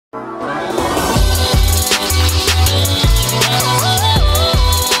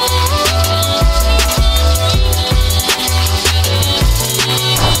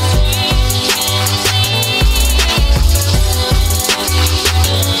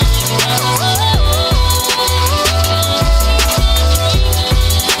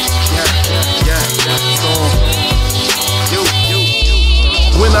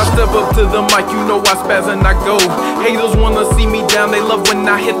the mic, you know I spaz and I go. Haters wanna see me down, they love when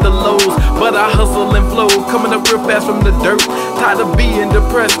I hit the lows, but I hustle and flow, coming up real fast from the dirt. Tired of being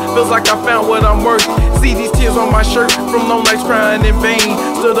depressed, feels like I found what I'm worth. See these tears on my shirt from long nights crying in vain.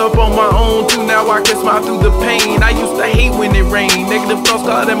 Stood up on my own too, now I can smile through the pain. I used to hate when it rained, negative thoughts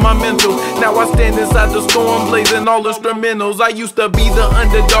got in my mental. Now I stand inside the storm, blazing all instrumentals. I used to be the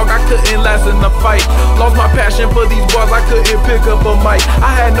underdog, I couldn't last in the fight. Lost my passion for these bars, I couldn't pick up a mic. I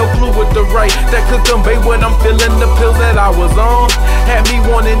had no clue what to write that could convey what I'm feeling. The pills that I was on had me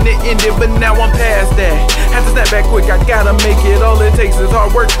wanting to end it, but now I'm past that. Had to snap back quick, I gotta make it. All it takes is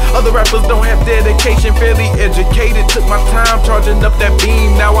hard work. Other rappers don't have dedication, fairly educated. Took my time charging up that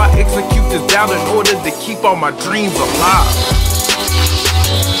beam. Now I execute this down in order to keep all my dreams alive.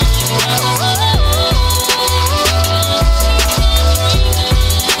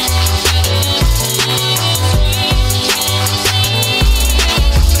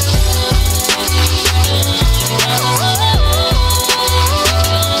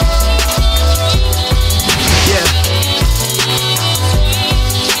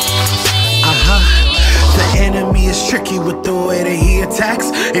 Tricky with the way that he attacks.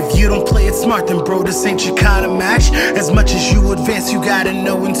 If you don't play it smart, then bro, this ain't your kind of match. As much as you advance, you gotta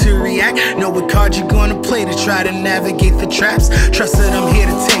know when to react. Know what card you're gonna play to try to navigate the traps. Trust that I'm here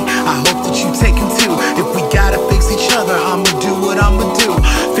to take, I hope that you take him too. If we gotta face each other, I'ma do what I'ma do.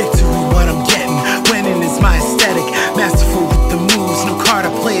 Victory, what I'm getting, winning is my aesthetic. Masterful with the moves, no card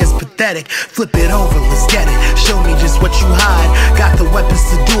I play is pathetic. Flip it over, let's get it. Show me just what you hide. Got the weapons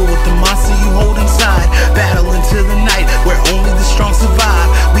to duel with the monster you hold inside. Battle into the night where only the strong survive.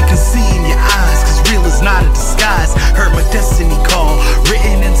 We can see in your eyes, cause real is not a disguise. Heard my destiny call,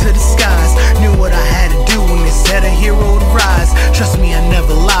 written into the skies. Knew what I had to do when they said a hero to rise. Trust me, I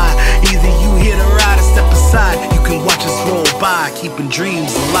never lie. Either you here to ride or step aside. You can watch us roll by, keeping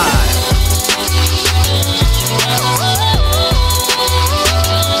dreams alive.